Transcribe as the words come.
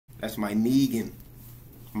That's my Negan.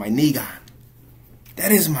 My Negan.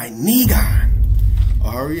 That is my Negan.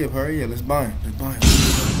 Oh, hurry up, hurry up. Let's buy him. Let's buy him.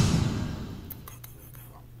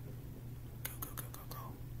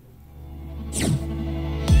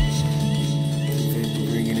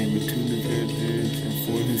 Bringing in with 2 new characters and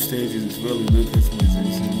 4 new stages as well as new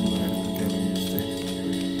customizations.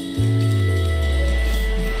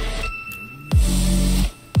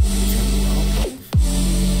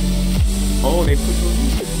 Oh, they put those in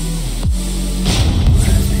there.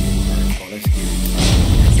 Oh, let's get it.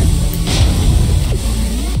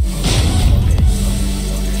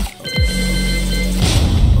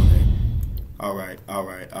 Okay.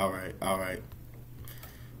 All right.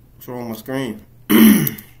 What's wrong with my screen?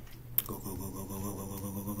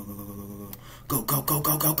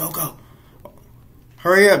 Go.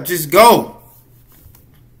 Hurry up, just go.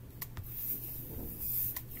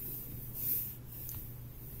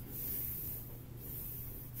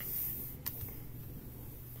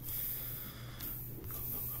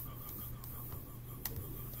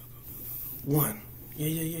 One.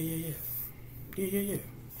 Yeah.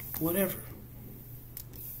 Whatever.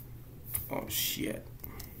 Oh, shit.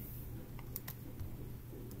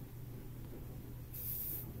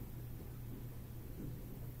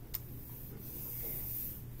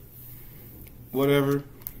 Whatever.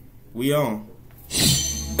 We on.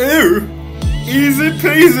 Ew. Easy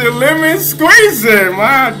peasy lemon squeezy,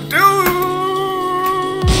 my dude.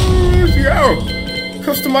 Yo.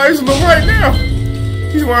 Customizing him right now.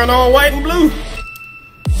 He's wearing all white and blue.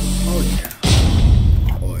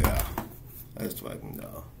 Oh yeah. Let's fucking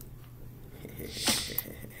go. Yeah.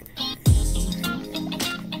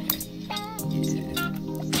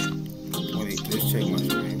 Wait, let's check my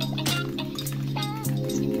stream.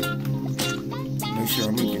 Make sure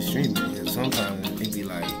I'm making streaming. Because sometimes it be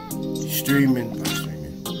like streaming, not streaming.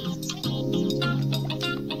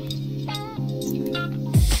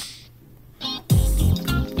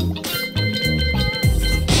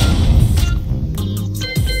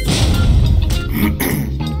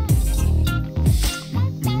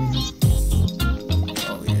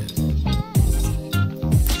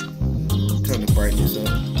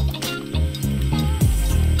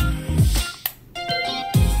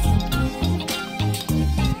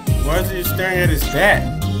 Why is he staring at his back?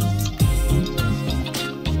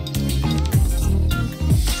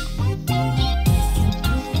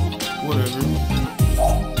 Whatever.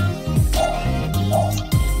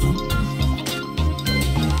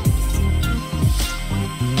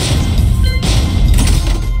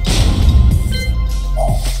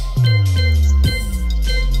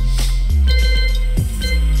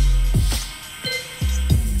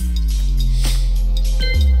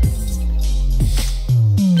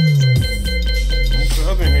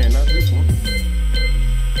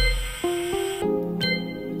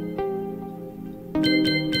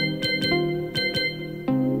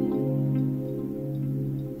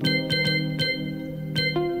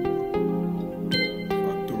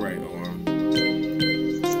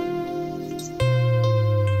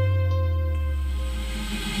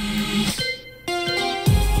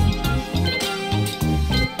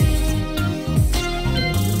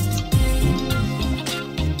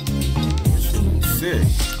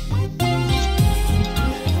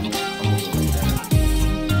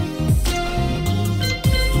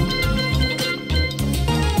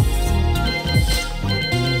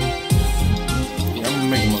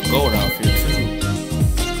 Gold outfit too.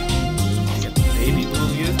 Got the baby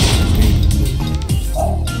blue, yeah.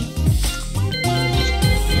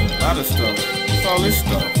 A lot of stuff. What's all this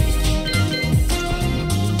stuff?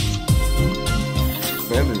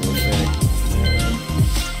 Feather effect.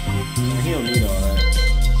 He don't need all that.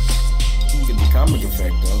 He can get the comic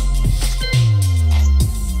effect though.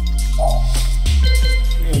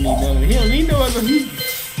 He don't need none of it. He don't need no other.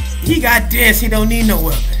 He got this. He don't need no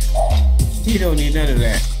weapon. He don't need none of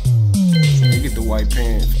that. They get the white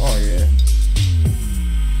pants. Oh yeah.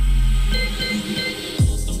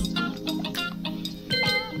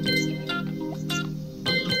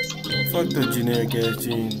 Fuck the generic ass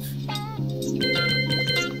jeans.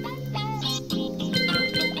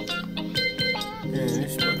 Yeah,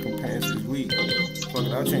 this fucking pants is weak. Fuck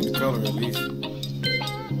it, I'll change the color at least.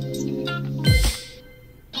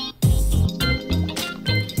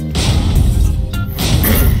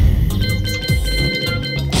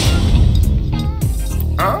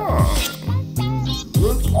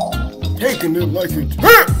 Taking it like a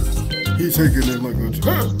he's taking it like a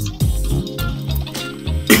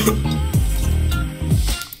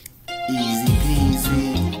Easy peasy,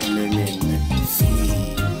 lemon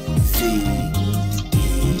squeezy.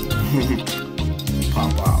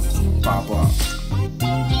 Pop up.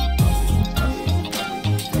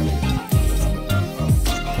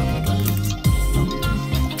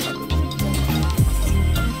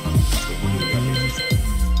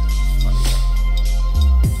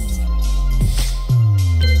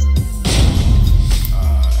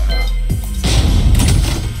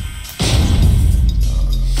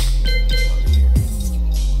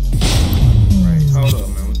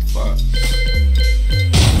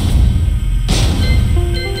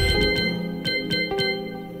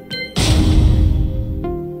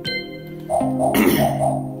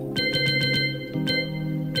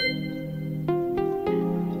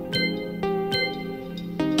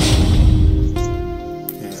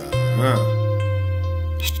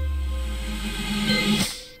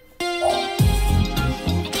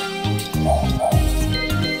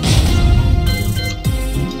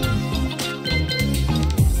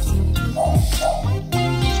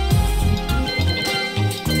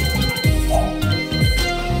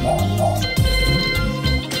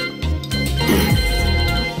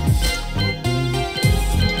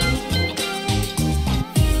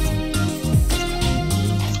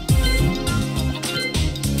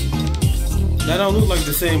 don't look like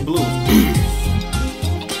the same blue.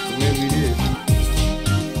 Maybe it is.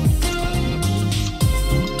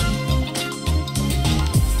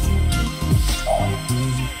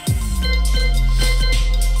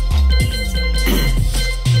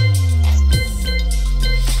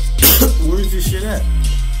 Where's this shit at?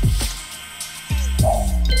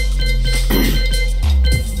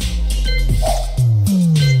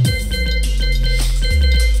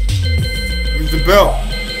 Where's the belt?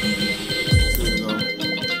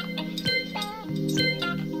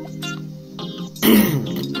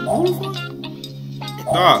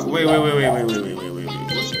 Ah, wait. What's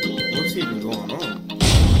even going on?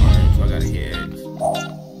 Alright, so I gotta hear it.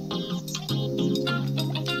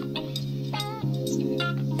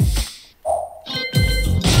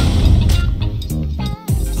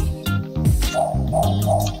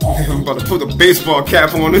 I'm about to put a baseball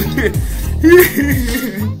cap on it.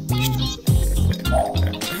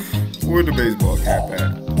 Where's the baseball cap at?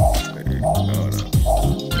 Oh, no.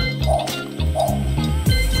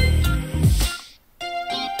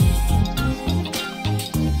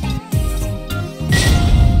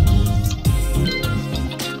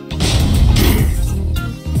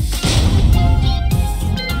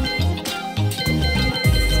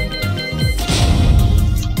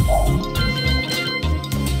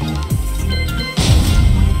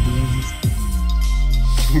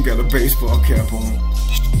 Got a baseball cap on.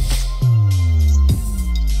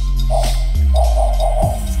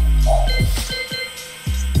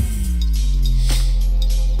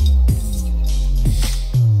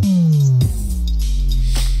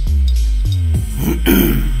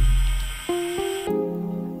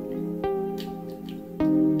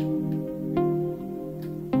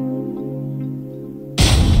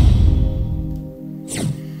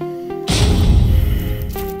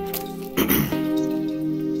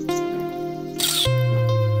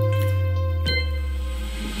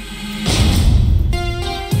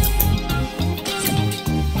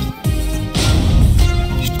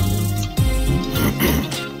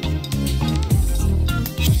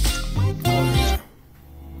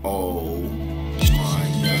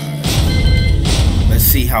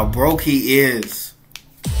 See how broke he is.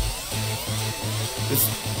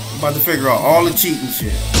 I'm about to figure out all the cheating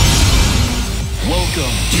shit.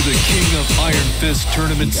 Welcome to the King of Iron Fist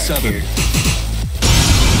Tournament 7.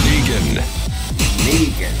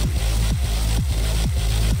 Negan.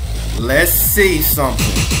 Let's see something.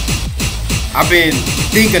 I've been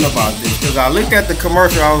thinking about this because I looked at the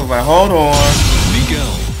commercial. I was like, hold on.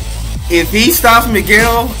 Miguel. If he stops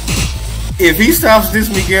this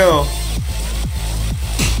Miguel.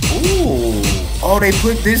 Ooh. Oh, they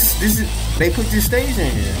put this stage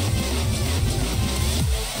in here.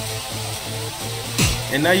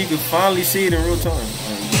 And now you can finally see it in real time. Nice.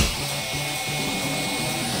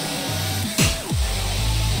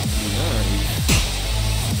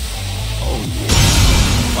 Oh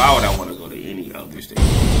yeah. Why would I want to go to any other stage?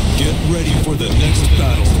 Get ready for the next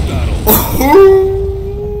battle.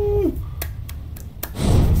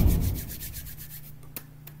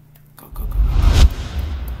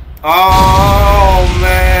 Oh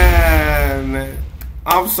man,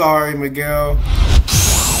 I'm sorry, Miguel.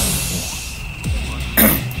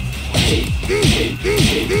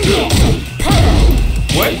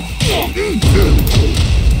 What?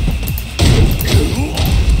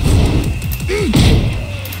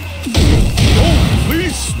 Holy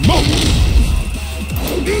smoke!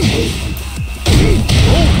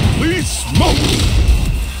 Holy smoke!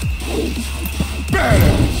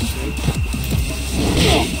 Badass!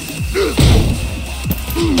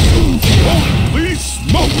 Holy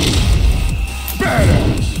smoke!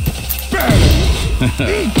 Badass!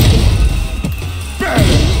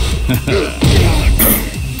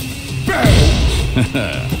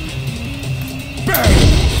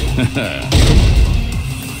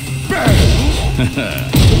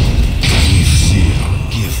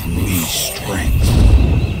 Give me strength.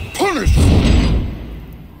 Punish!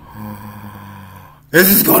 This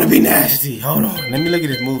is gonna be nasty. Hold on. Let me look at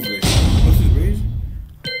his move list. What's his raise?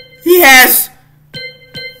 He has...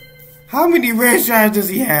 How many red drives does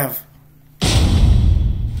he have? It's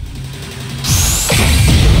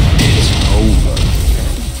over.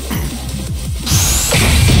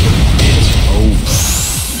 It's over.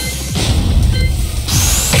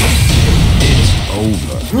 It's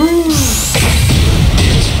over. It's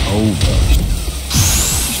over.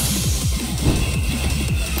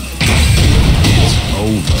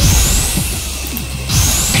 Over.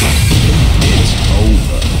 It's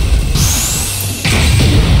over.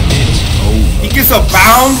 It's over. He gets a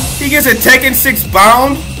bound. He gets a Tekken 6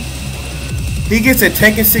 bound. He gets a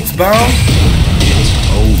Tekken 6 bound. It's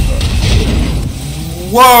over.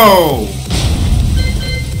 Whoa!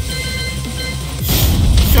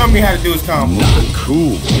 Show me how to do his combo. Not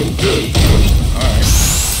cool. Alright.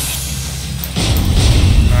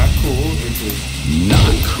 Not cool.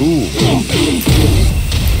 Not cool.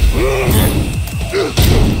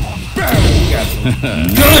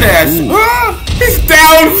 Good ass. He's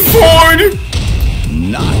down forward.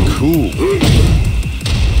 Not cool.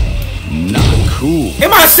 Not cool.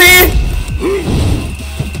 Am I seeing?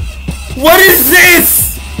 What is this?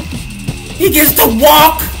 He gets to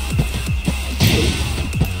walk.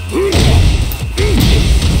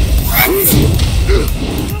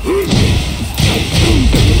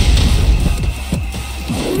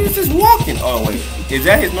 What is this walking? Oh wait, is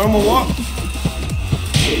that his normal walk?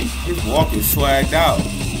 His walk is swagged out.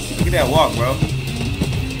 Look at that walk, bro.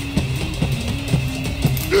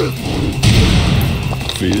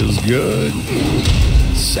 Feels good.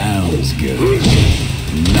 Sounds good.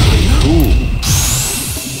 Not cool.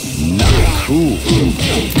 Not cool.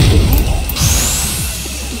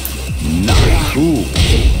 Not cool.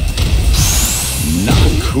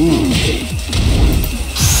 Not cool.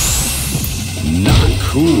 Not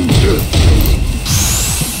cool.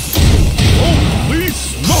 Holy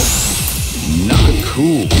smoke! Not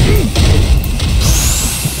cool.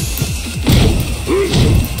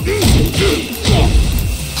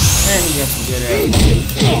 Man, he got some good ass.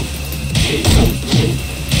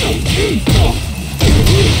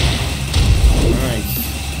 Nice.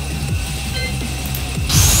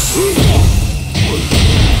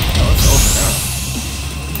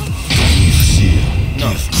 No.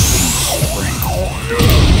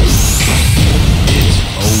 It's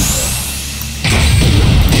over. It's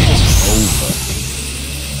over.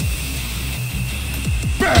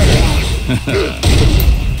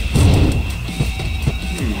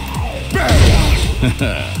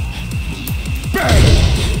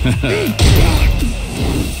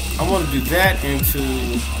 I want to do that into.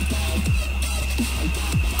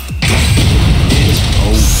 It's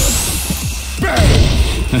over.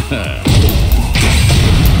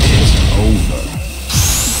 It's over.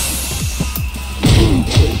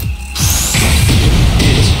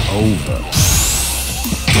 It's over.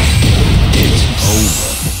 It's over.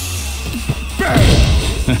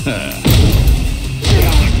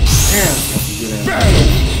 Damn, that's a good ass.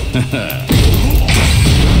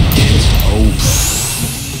 It's over.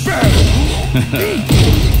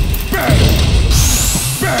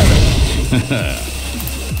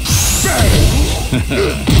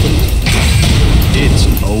 It's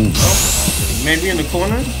over. Maybe in the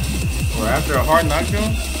corner? Or after a hard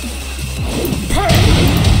knockdown?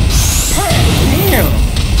 Damn!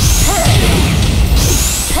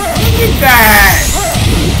 Look at that!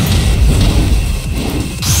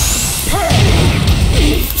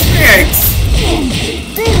 Six!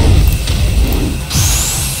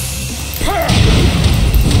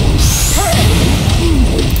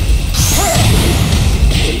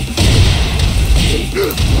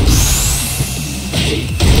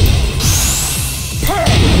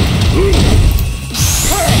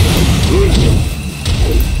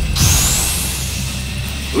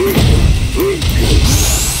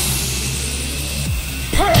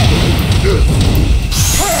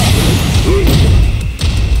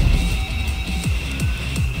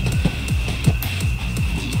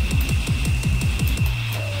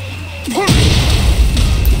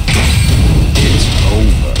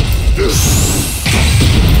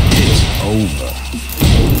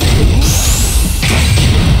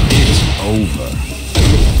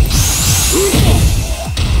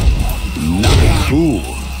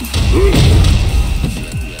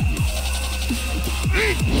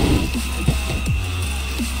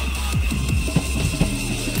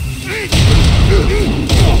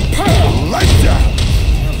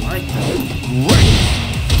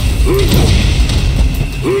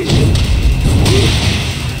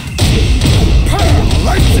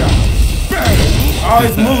 All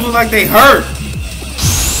his moves look like they hurt.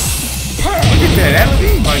 Look at that. That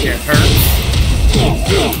looks like it hurts.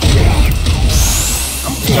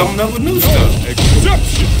 I'm coming up with new stuff.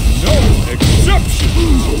 Exception! No exception!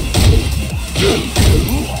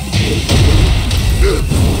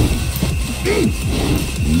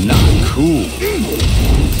 Not cool.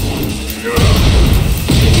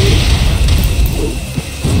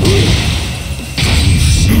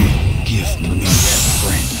 Give me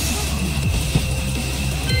strength.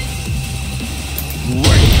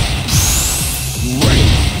 Great. Great.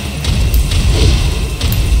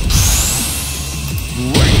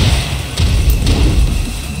 Great.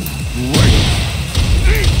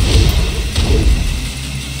 Great.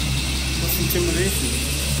 What's intimidation?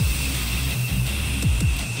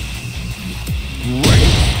 Great.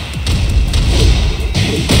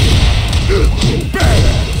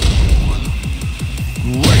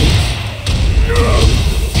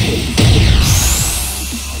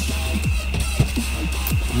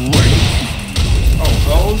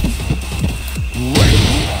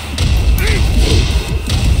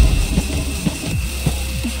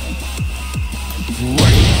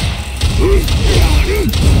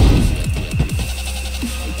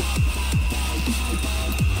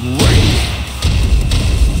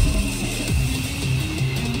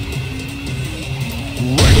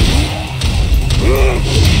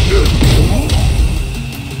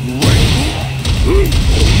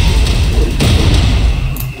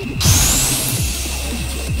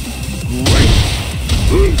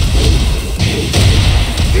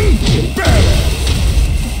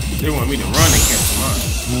 me to run and catch mine.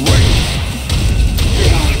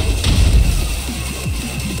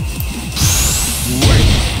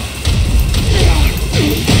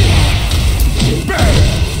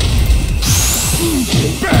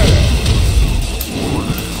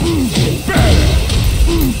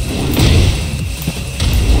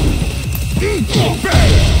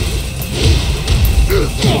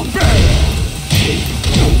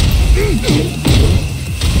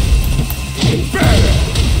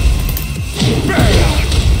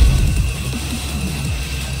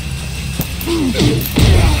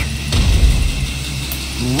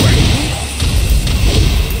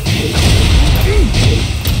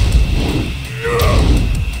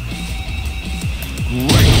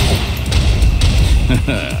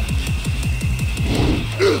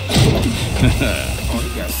 Oh,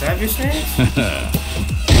 you got savage stance?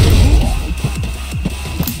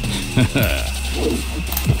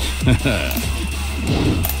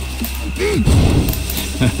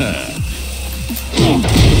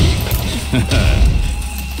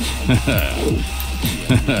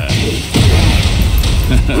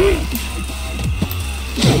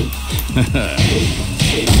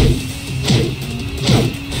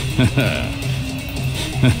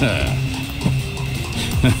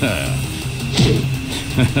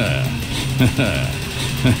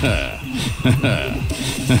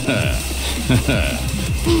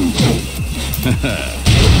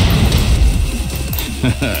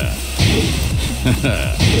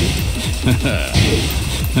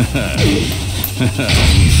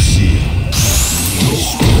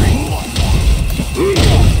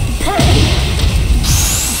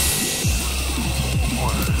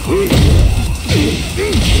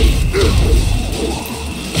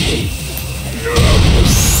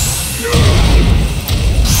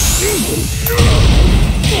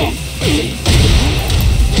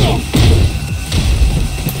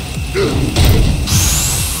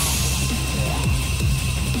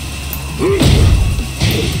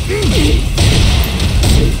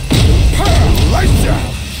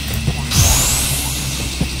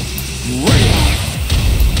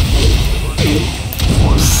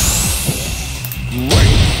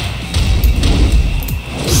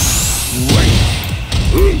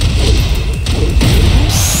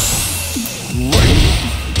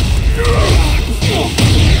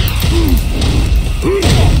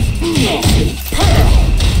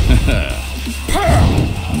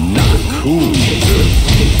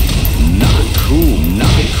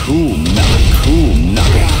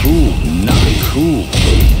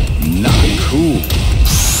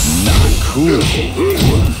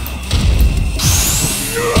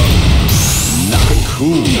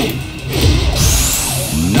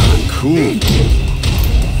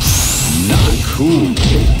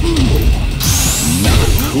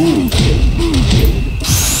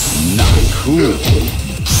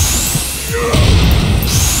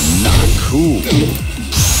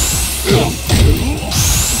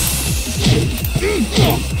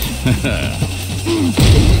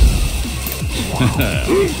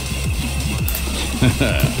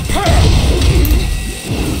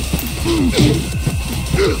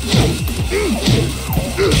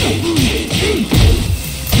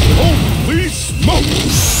 Holy smoke!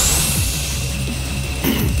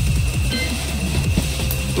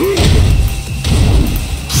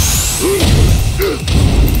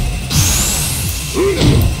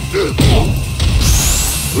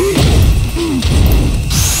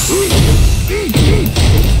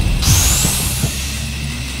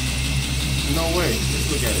 No way. Let's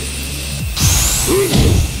look at it.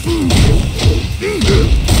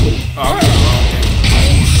 Oh,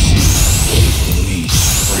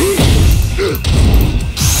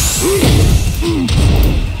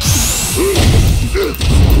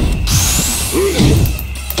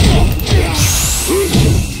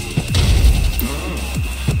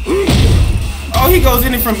 oh, he goes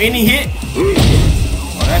in it from any hit? Oh,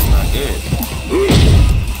 that's not good.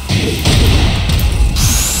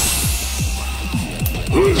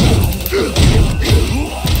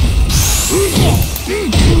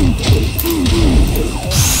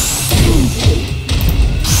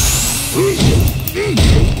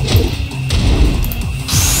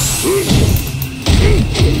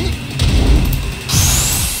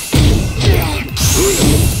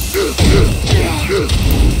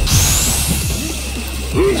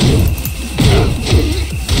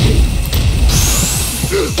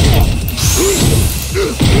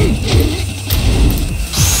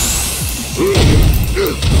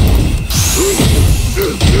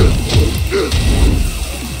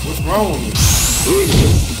 What's wrong with me?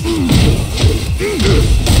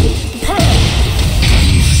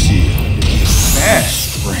 Bad.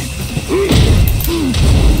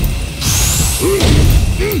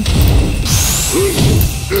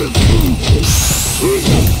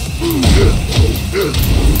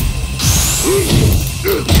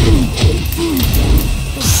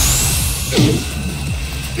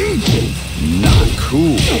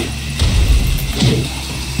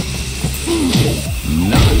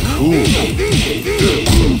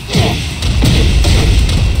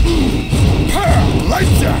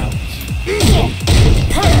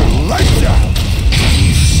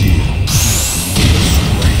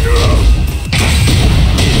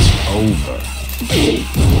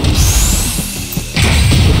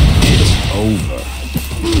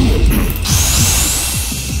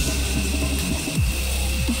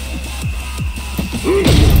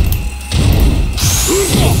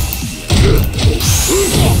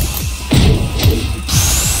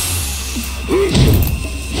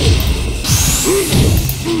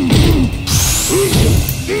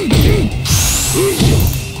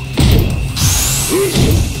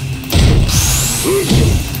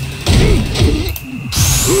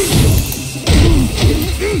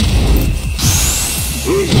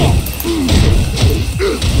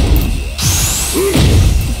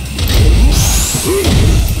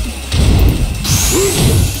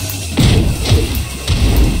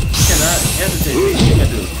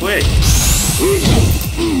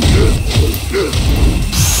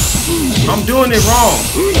 I'm doing it wrong.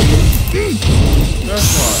 That's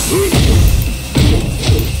why.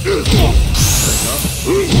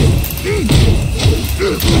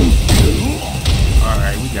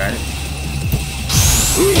 Alright, we got it.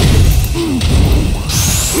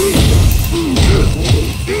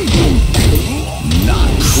 Not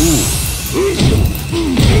cool.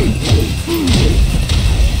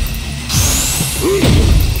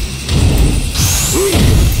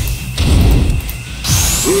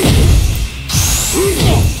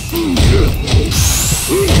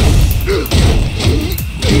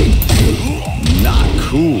 Not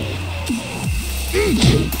cool.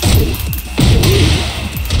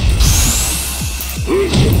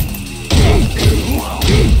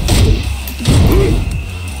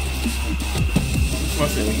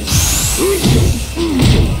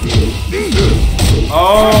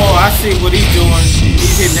 Oh, I see what he's doing.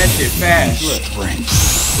 He's hitting that shit fast. Look.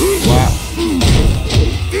 Wow.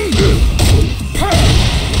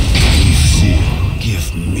 Easy,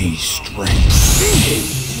 give me strength.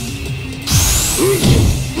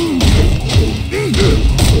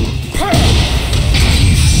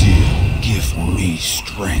 Easy, give me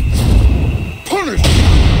strength. Punish!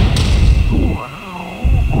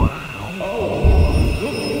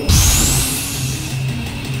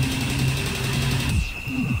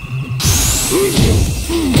 Easy,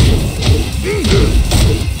 give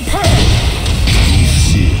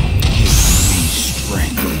me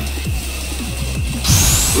strength.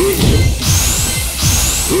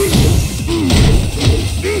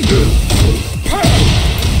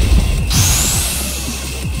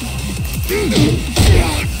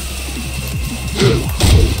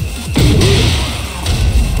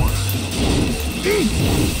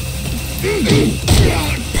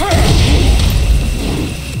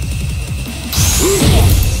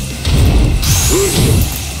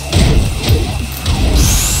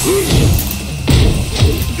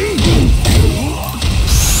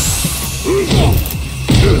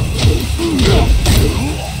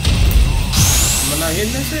 Am I not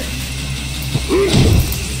hitting that shit?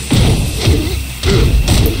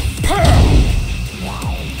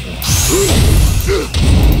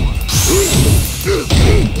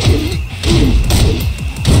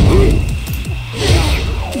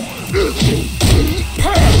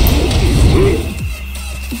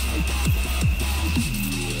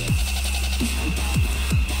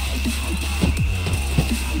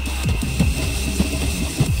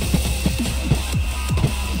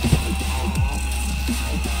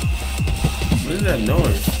 What is that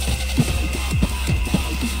noise?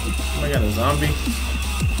 Oh, I got a zombie.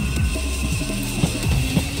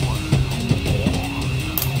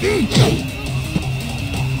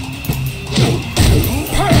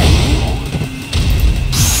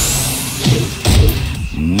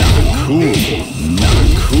 Not cool. Not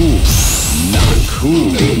cool. Not cool.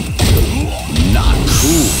 Not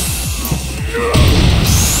cool.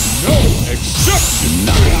 No exception.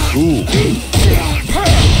 Not cool. Not cool.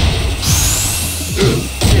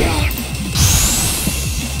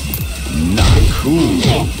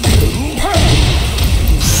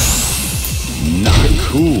 Not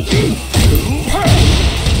cool.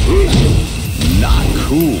 Not cool. Not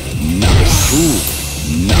cool.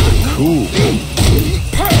 Not cool.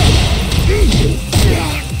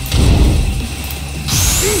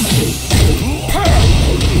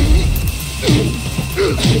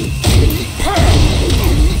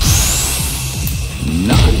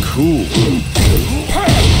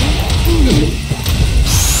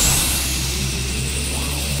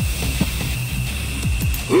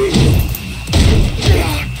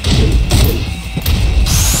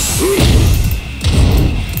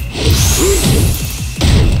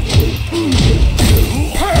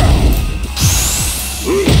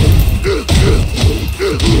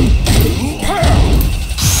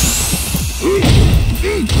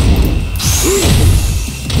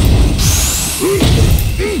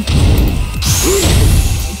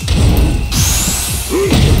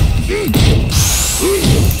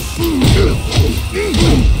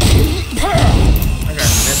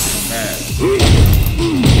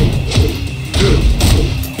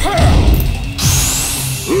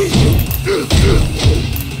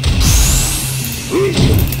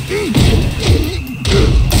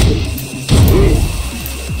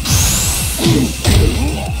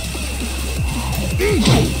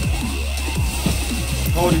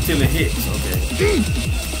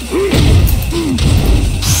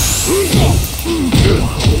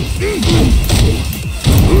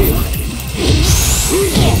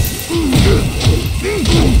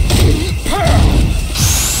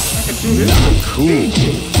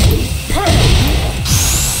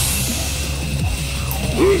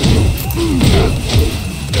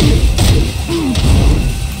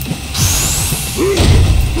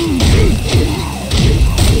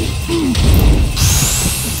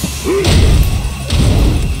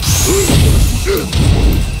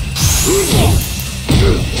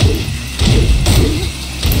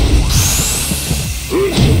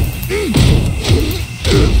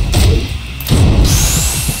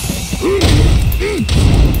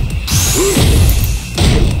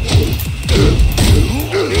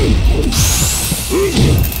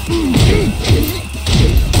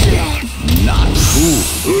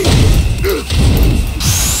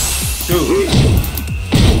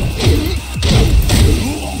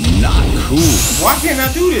 cool. Why can't I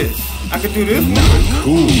do this? I could do this. Not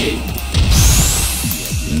cool.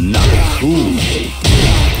 Not cool.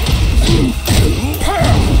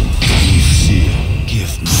 Easy,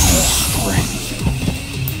 give me strength.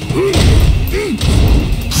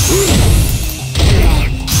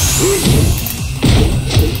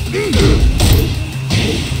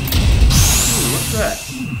 What's that?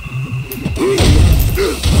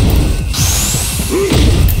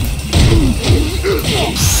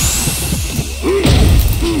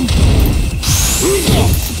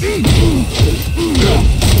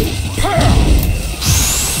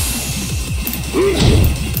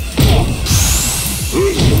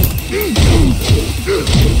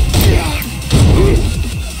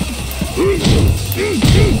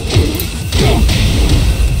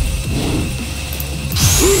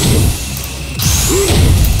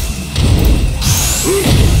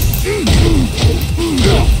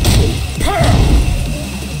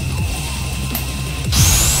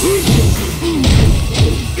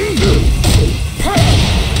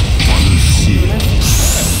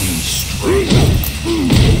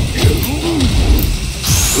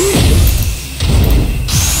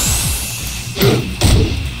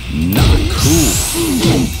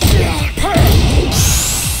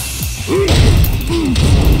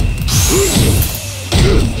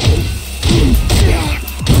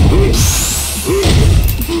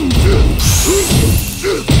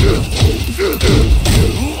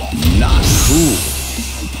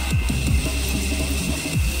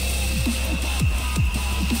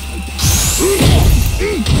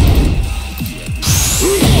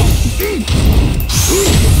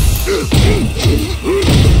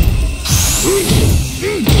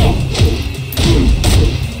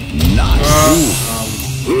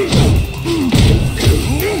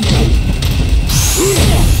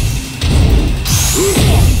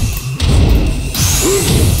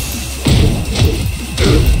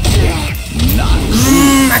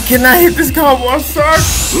 Can I hit this combo? I suck.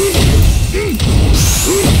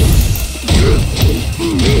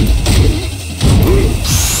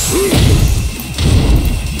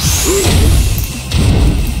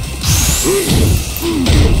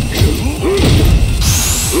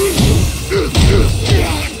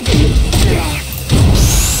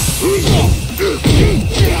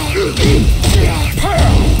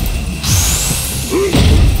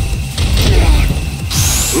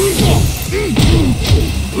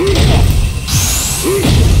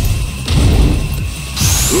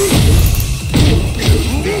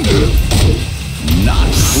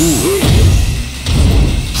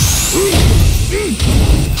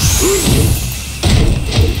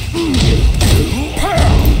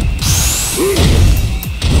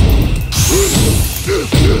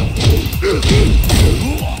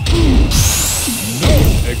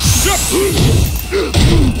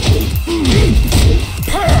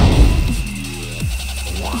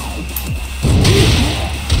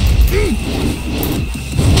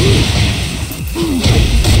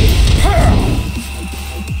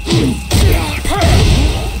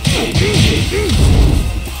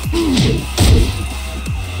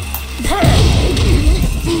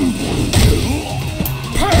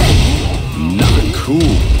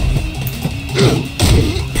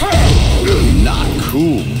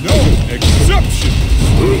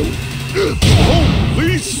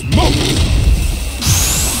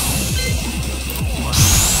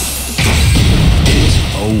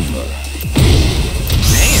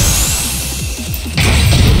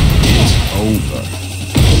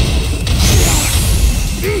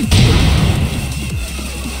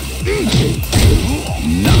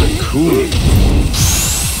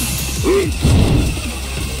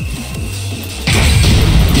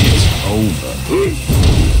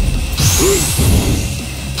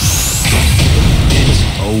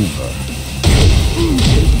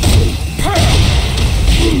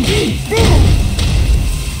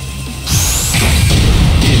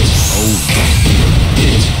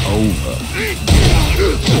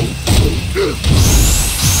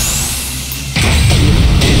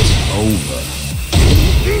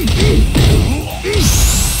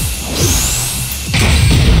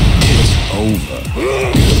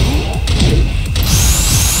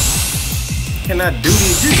 Cannot do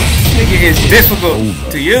these. This nigga is difficult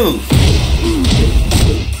to use.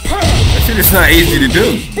 That shit is not easy to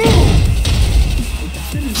do.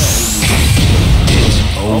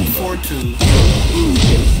 Oh, 4-2.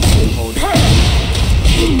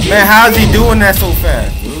 Man, how's he doing that so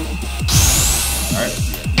fast? Alright.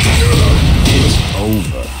 It's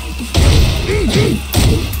over.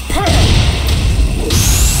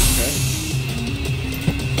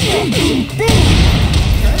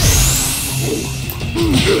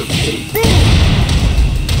 Okay.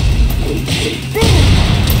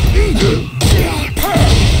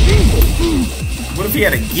 if he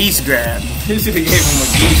had a geese grab? He should have gave him a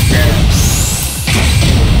geese grab.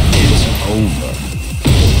 It's over.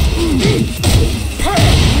 It's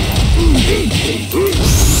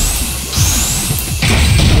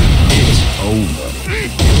over.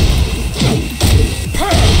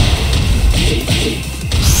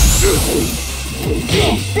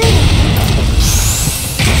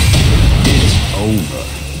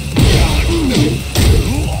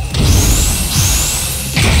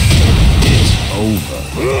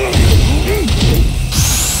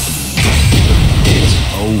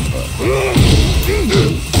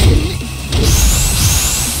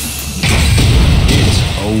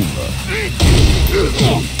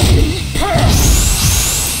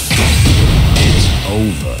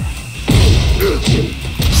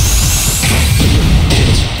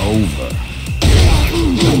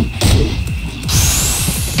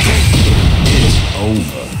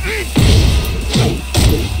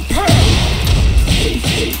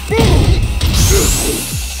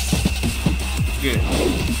 Good.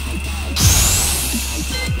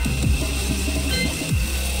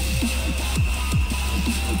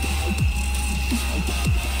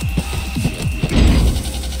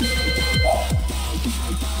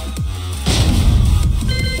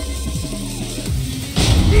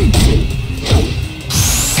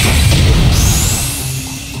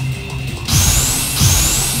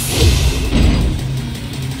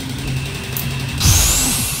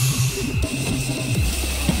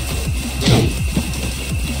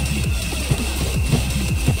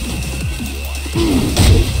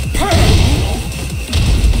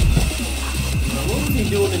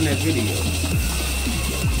 Doing in that video.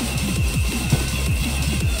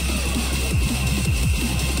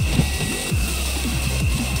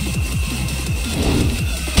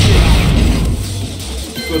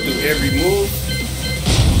 Go through every move.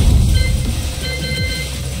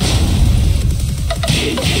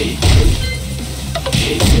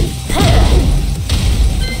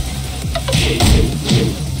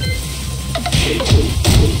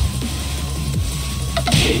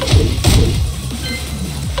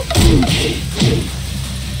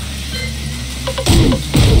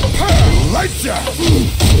 Lights out!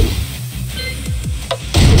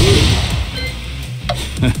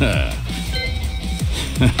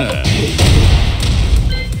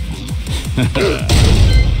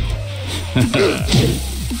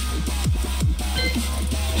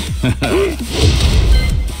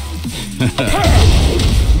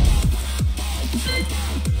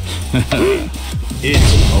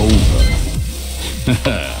 It's over.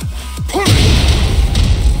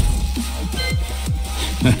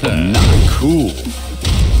 Not cool.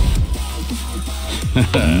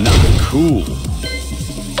 Not cool.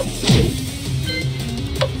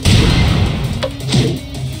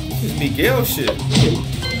 This is Miguel shit.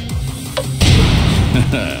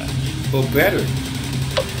 But better.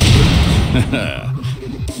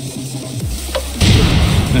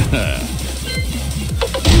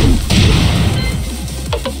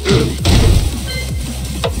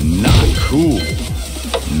 Not cool.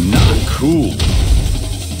 Not cool.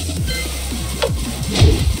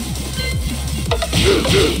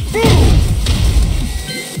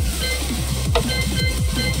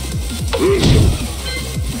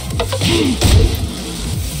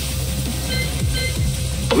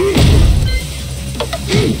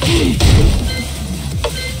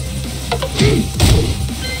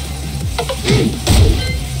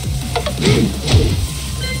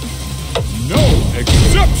 No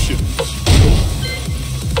exceptions.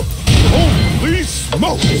 Holy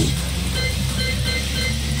smokes.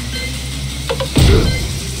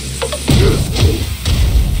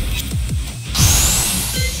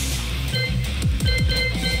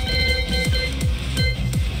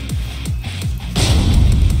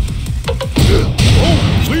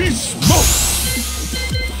 Holy smokes!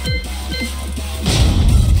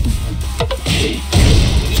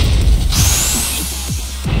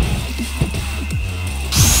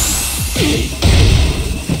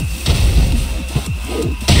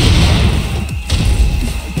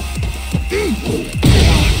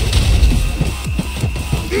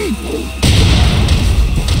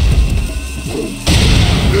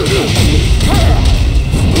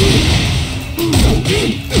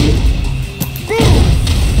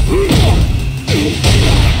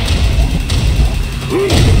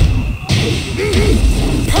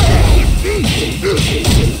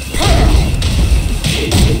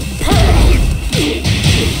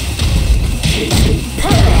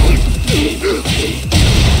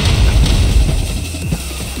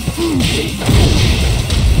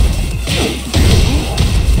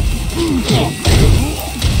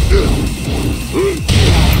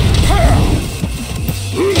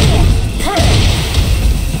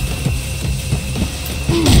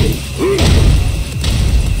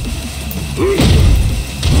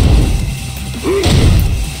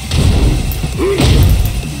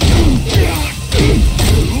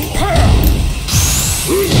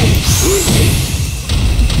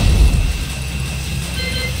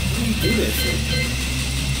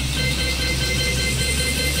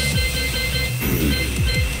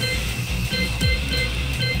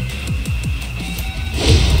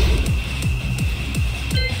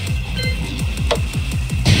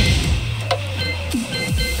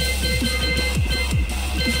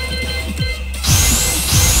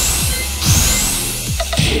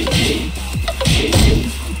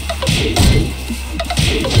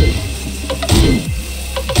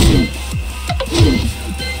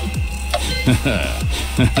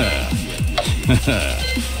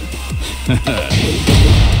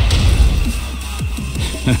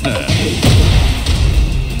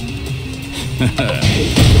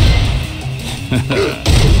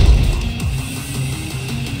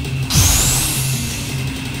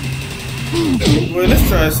 Well, let's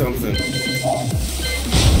try something.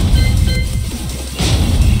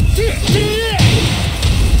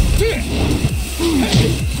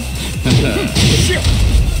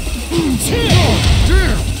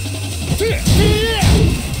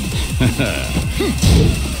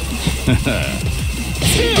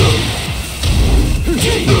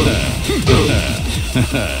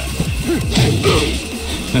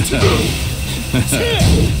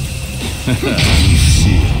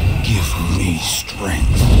 Give me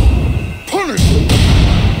strength. Punish!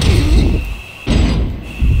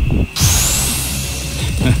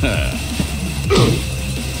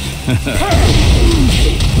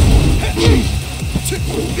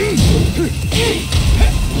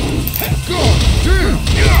 God damn!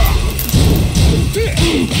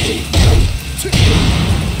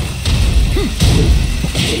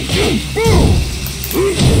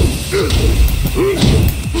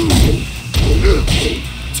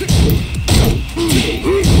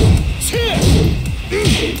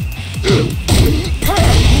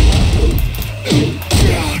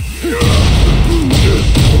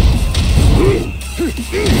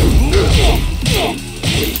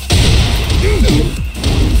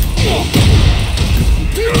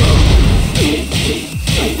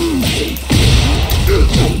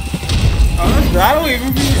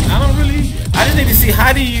 I just need to see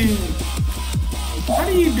how do you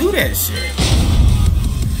do that shit?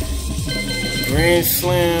 Grand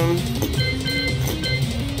Slam.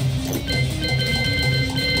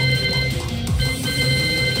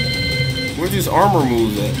 Where's his armor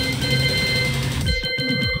moves at?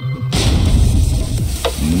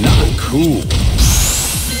 Not cool.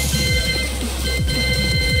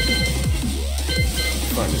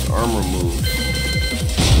 Find his armor moves.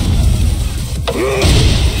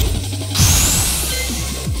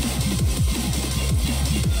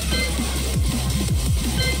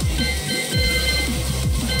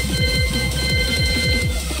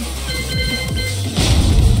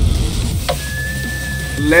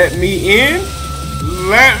 Let me in.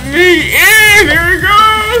 Let me in. Here it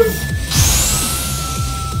goes.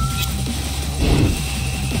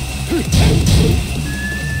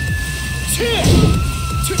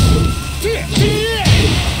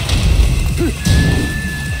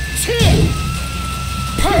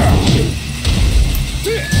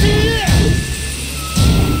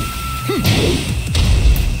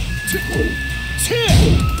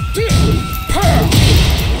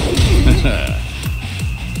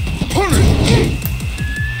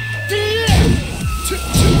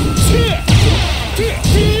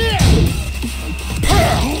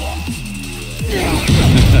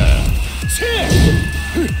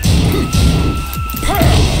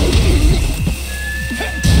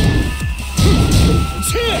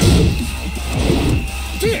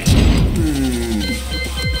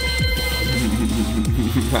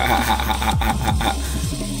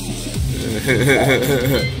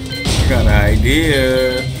 Got an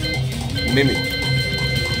idea. Mimic.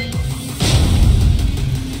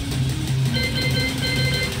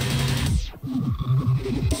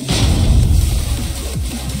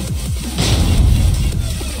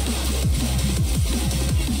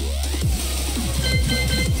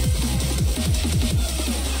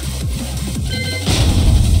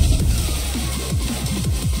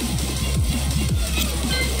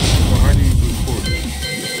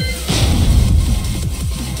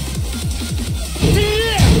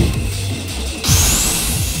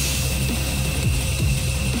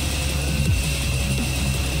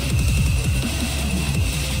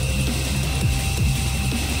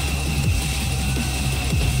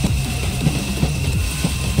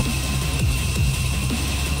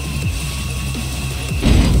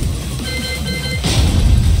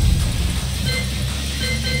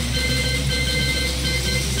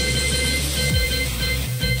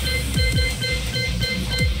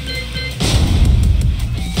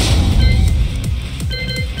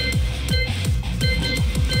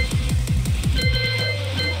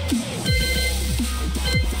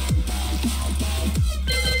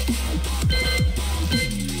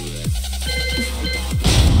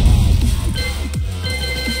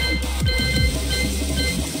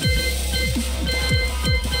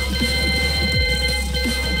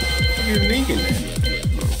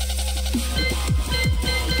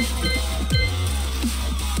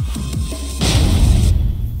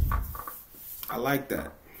 I like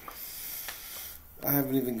that. I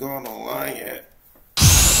haven't even gone online yet.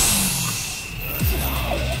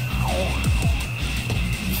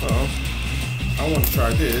 want to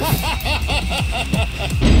try this.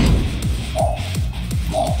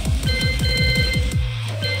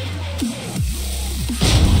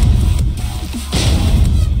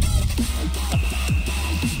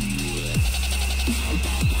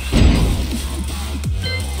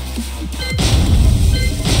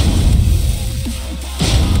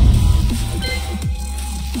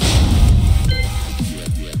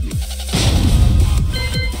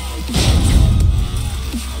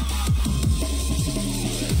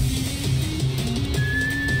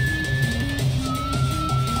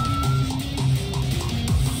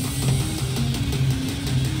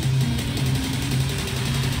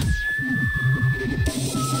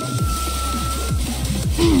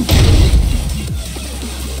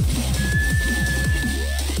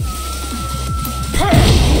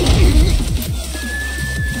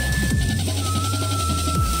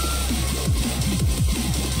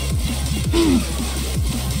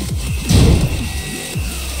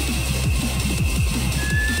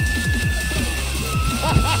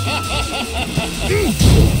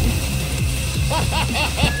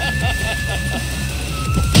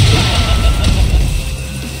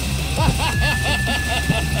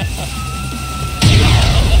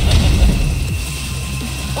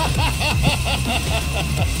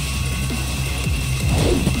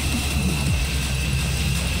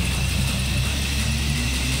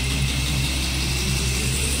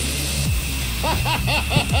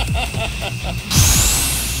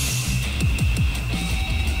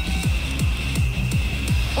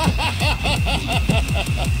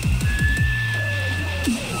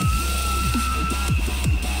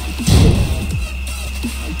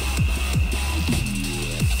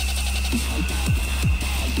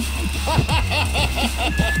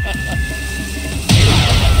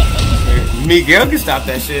 Miguel can stop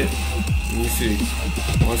that shit. Let me see.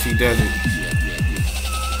 Once he does it.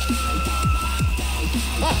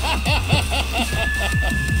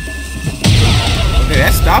 Okay,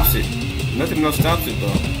 that stops it. Nothing else stops it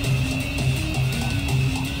though.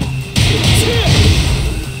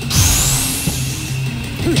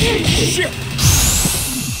 Shit!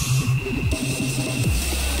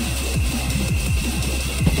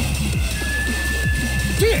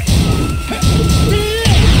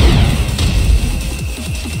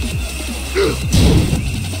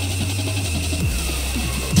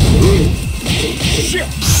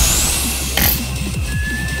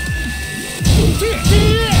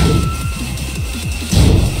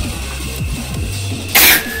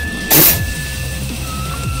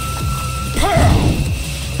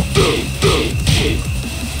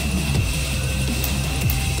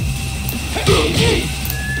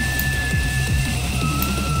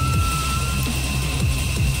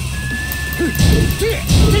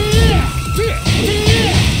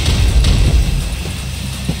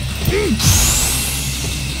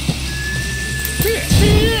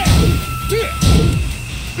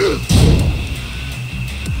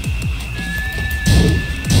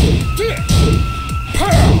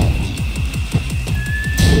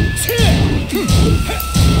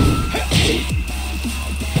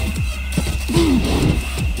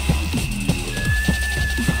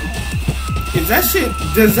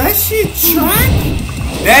 Does that shit track?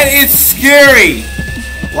 That is scary.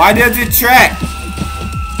 Why does it track?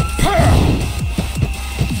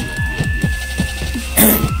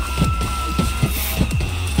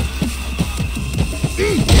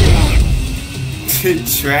 It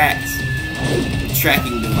tracks.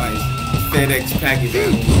 Tracking device. FedEx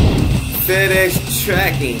package. FedEx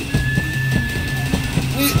tracking.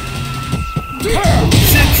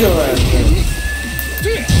 Shit your ass, man.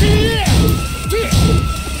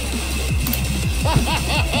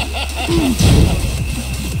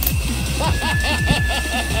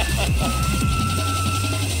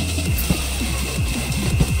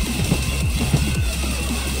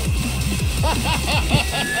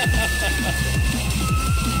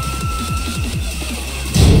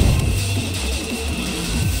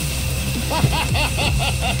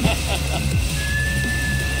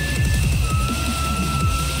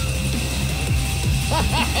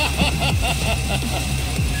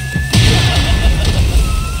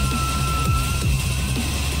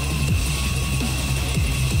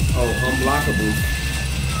 Oh, unblockable.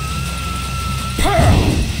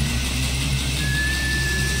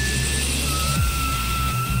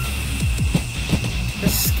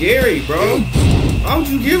 That's scary, bro. Why would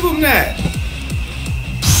you give him that?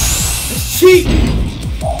 That's cheating.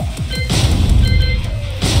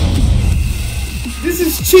 This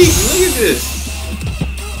is cheating. Look at this.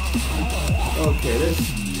 Okay, this.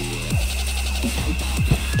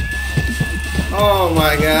 Oh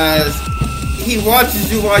my gosh. he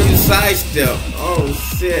watches you while you sidestep. Oh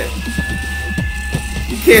shit.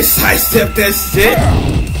 You can't sidestep that shit.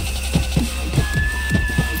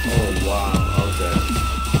 Oh wow, okay.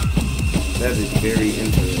 That is very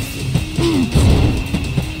interesting.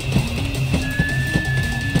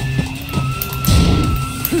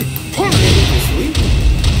 Sweet.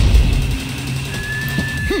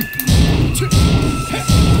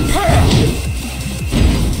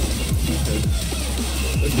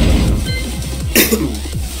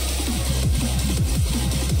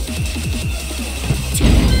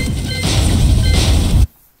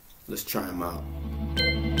 Let's try him out.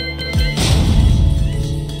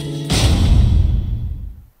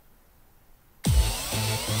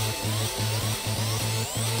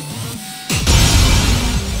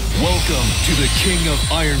 Welcome to the King of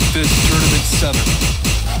Iron Fist Tournament 7.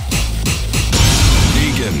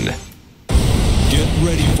 Negan. Get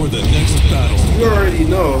ready for the next battle. You already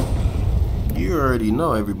know. You already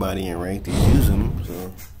know everybody in ranked is using them,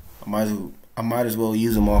 so I might as well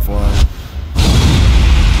use them offline.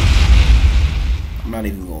 I'm not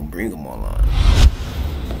even gonna bring them online.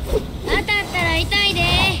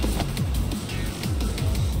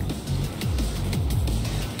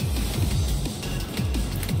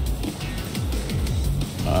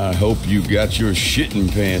 I hope you got your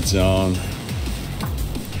shitting pants on.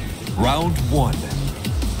 Round 1.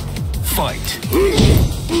 Fight.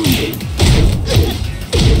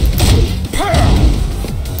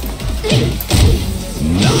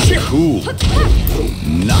 Not cool.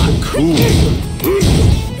 Not cool.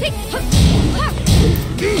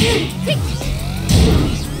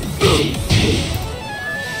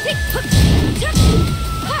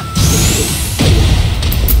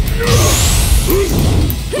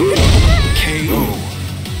 KO.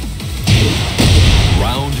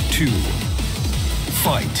 Round 2.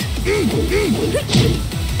 Fight.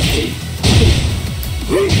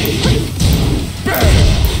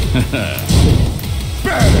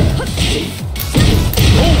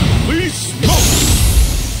 Holy smoke!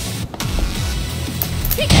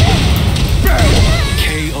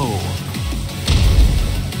 KO.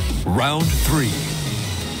 Round 3.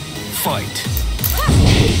 Fight.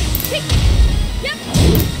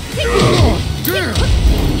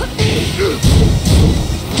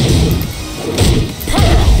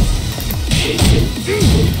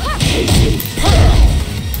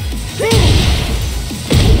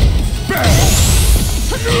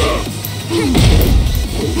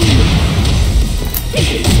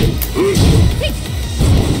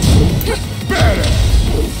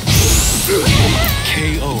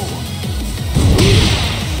 KO.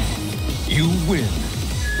 You win.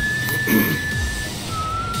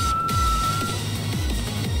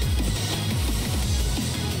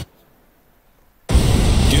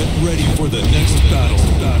 Get ready for the next battle.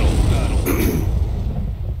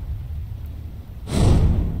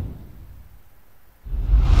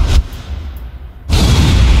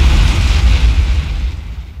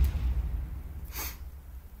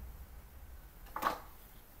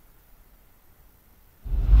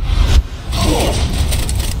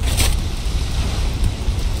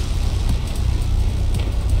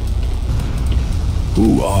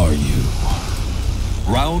 Who are you?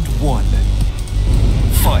 Round 1.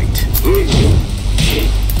 Fight.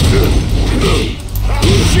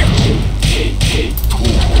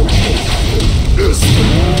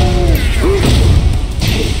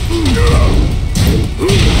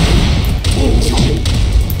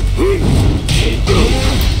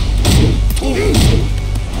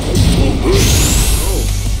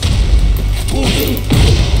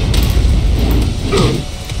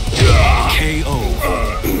 KO.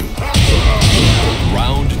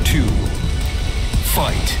 Round 2.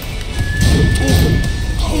 Fight.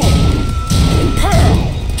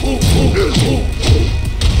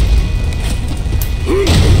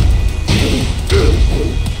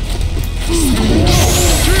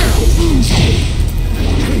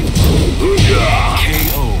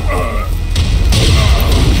 KO.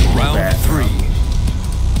 Round 3.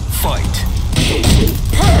 Fight.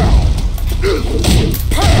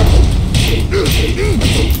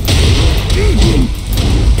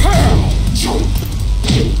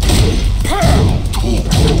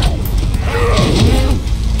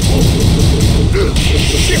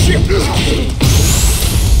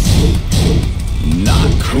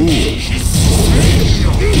 Not cool.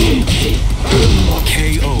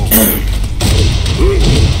 KO.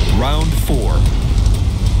 Round 4.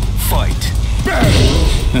 Fight.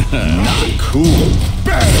 Not cool.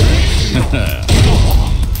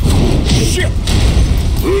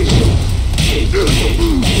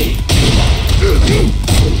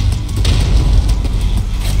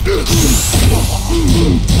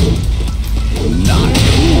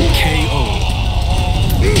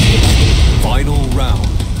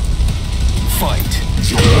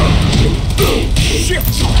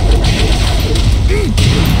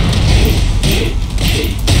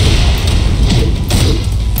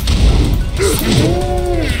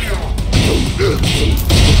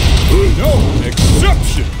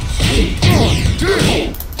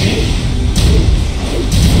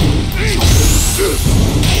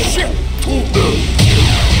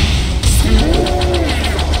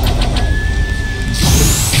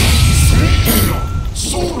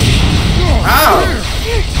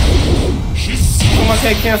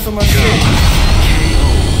 cancel my shit.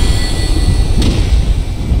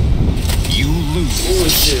 You lose.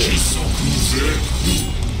 Bullshit.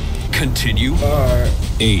 Continue. Alright.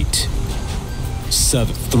 8,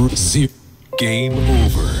 7, 3, 0. Game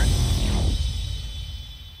over.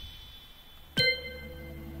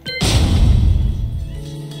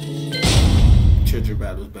 Treasure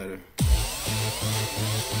battle's better.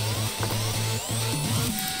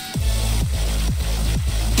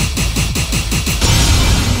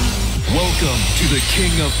 Welcome to the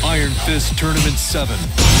King of Iron Fist Tournament 7.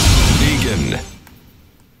 Begin.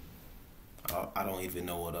 I don't even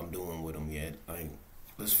know what I'm doing with him yet. Like,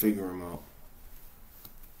 let's figure him out.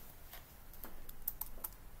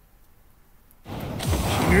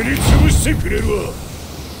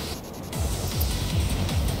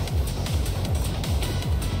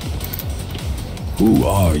 Who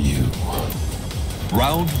are you?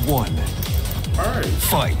 Round 1. Alright.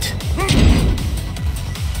 Fight.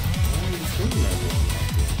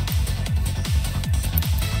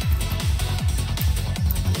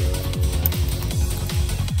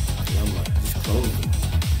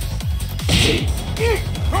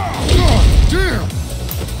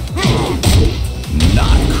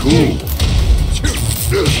 Not cool.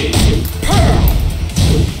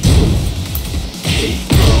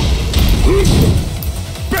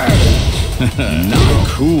 Not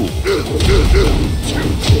cool.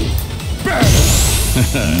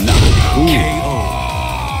 Not cool. KO.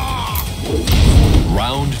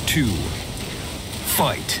 Round 2.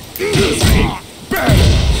 Fight.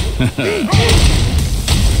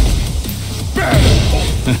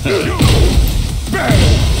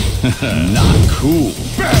 Not cool.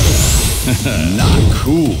 Not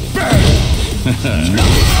cool.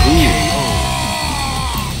 Not cool.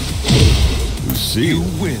 You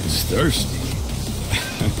win. Is thirsty.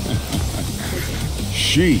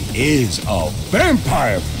 She is a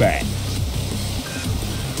vampire bat.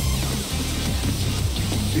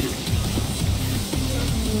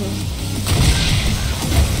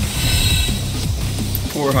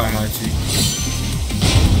 Poor Hayachi.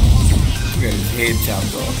 He got his head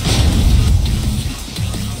chopped off.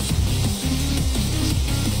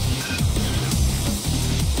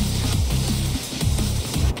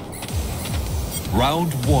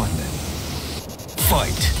 Round 1.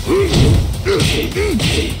 Fight.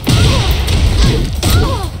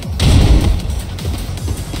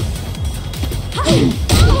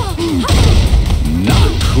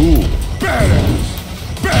 Not cool. Badass.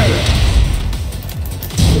 Badass.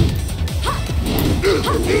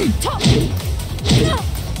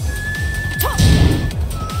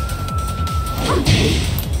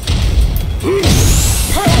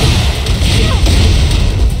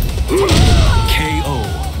 KO.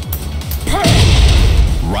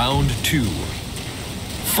 Round 2.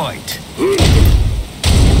 Fight.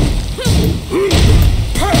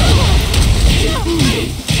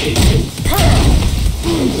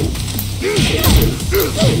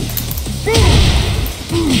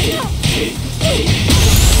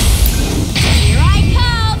 Here I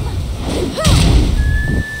come!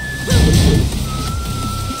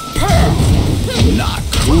 Not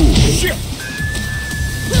cool. Shit.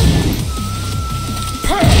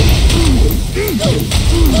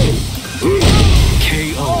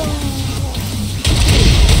 KO.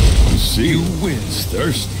 See, You win. is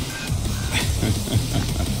thirsty.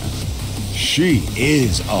 She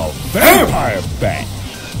is a vampire bat.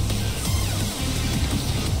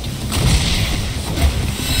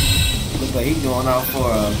 Looks like he's going out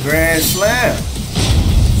for a grand slam.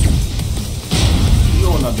 He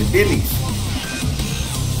going up to Denny's.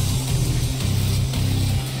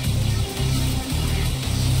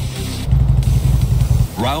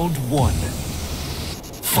 Round 1.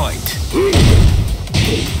 Fight.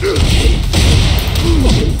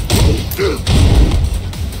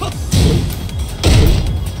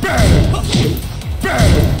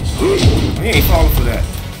 He ain't falling for that.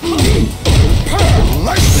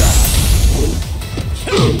 Like that.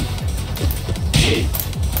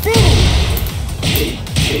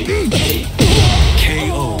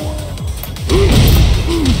 KO.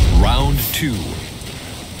 Round 2.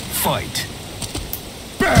 Fight.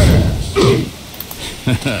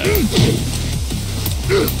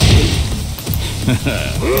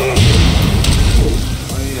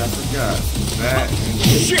 Oh yeah, I forgot. That and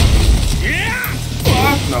shit. Yeah.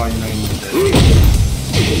 Fuck no, you're not even that.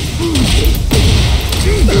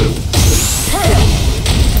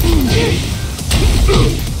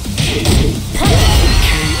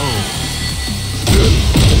 KO.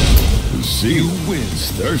 See, You win.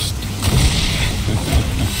 is thirsty.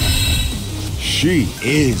 She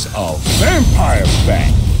is a vampire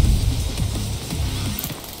bat.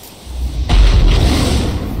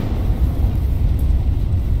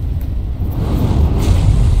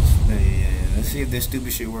 if this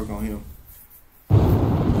stupid shit work on him.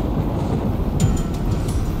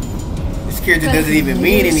 This character doesn't even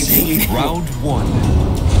mean anything anymore. Round 1.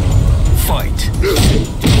 Fight.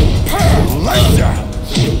 Lights out.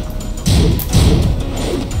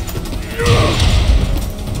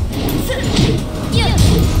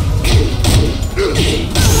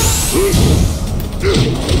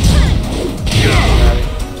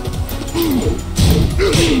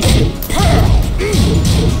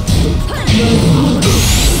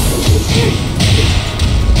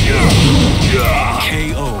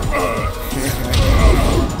 KO.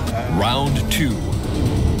 Round 2.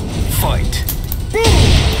 Fight.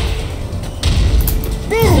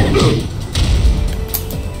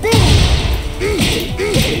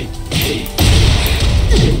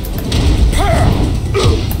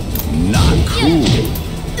 Not cool.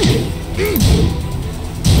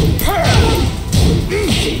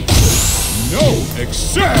 No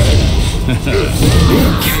excess.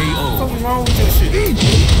 KO. What's wrong with that shit?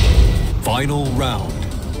 Final round.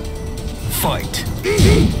 Fight.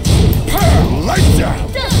 Lights out.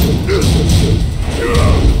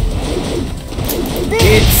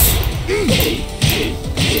 Bitch.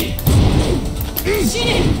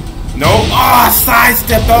 No. Oh, I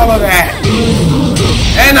sidestepped all of that.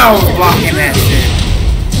 And I was blocking that shit.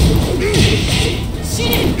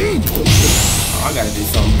 Oh, I gotta do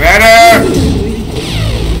something better.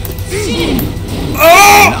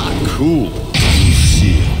 Oh! Not cool.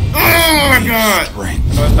 Shit. Oh my god.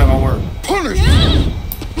 Strength. No, it's not gonna work. Punish.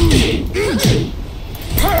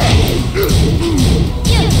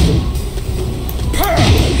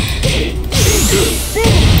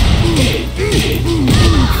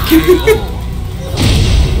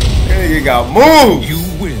 That nigga got moved. You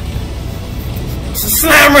win.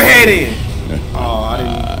 Slam her head in. Oh, I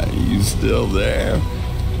didn't. You still there?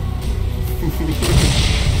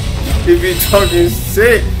 If you talking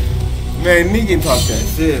shit, man, Negan talk that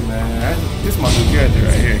shit, man. This my new character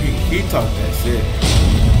right here. He talk that shit.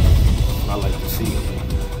 I like to see.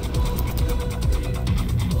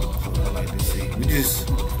 I like to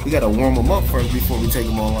see. We gotta warm him up first before we take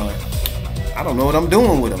him online. I don't know what I'm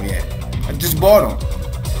doing with him yet. I just bought him.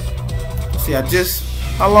 See,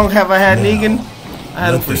 how long have I had Negan? I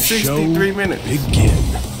had him for 63 minutes. Begin.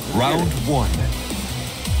 Round 1.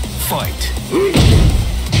 Fight.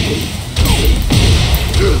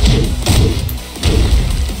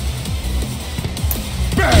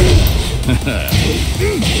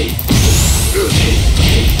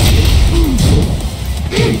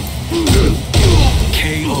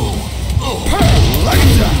 KO.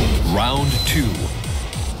 Round 2.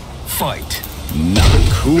 Fight. Not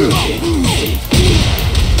cool.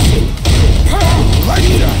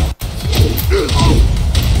 Lights out.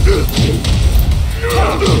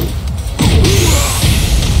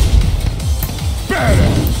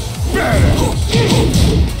 Better.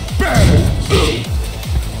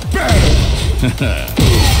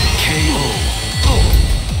 KO.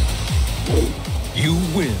 You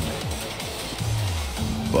win.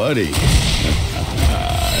 Buddy.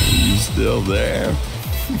 You still there?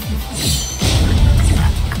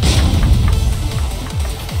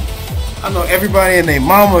 I know everybody and their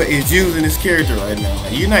mama is using this character right now.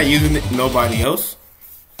 Like, you're not using it, nobody else.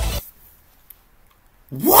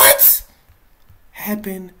 What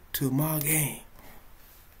happened to my game?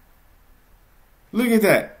 Look at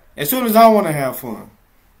that. As soon as I want to have fun.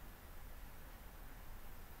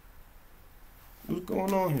 What's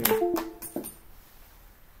going on here?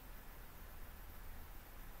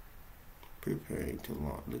 Preparing to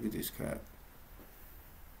launch. Look at this crap.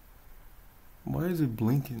 Why is it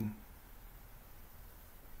blinking?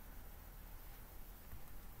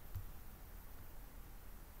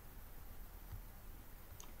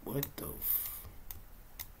 What the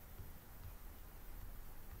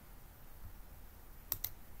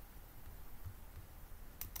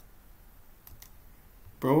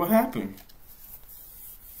Bro, what happened?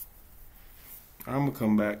 I'm gonna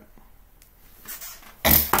come back.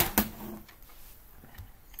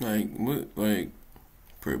 Like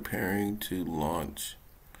preparing to launch.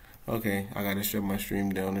 Okay, I gotta shut my stream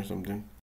down or something.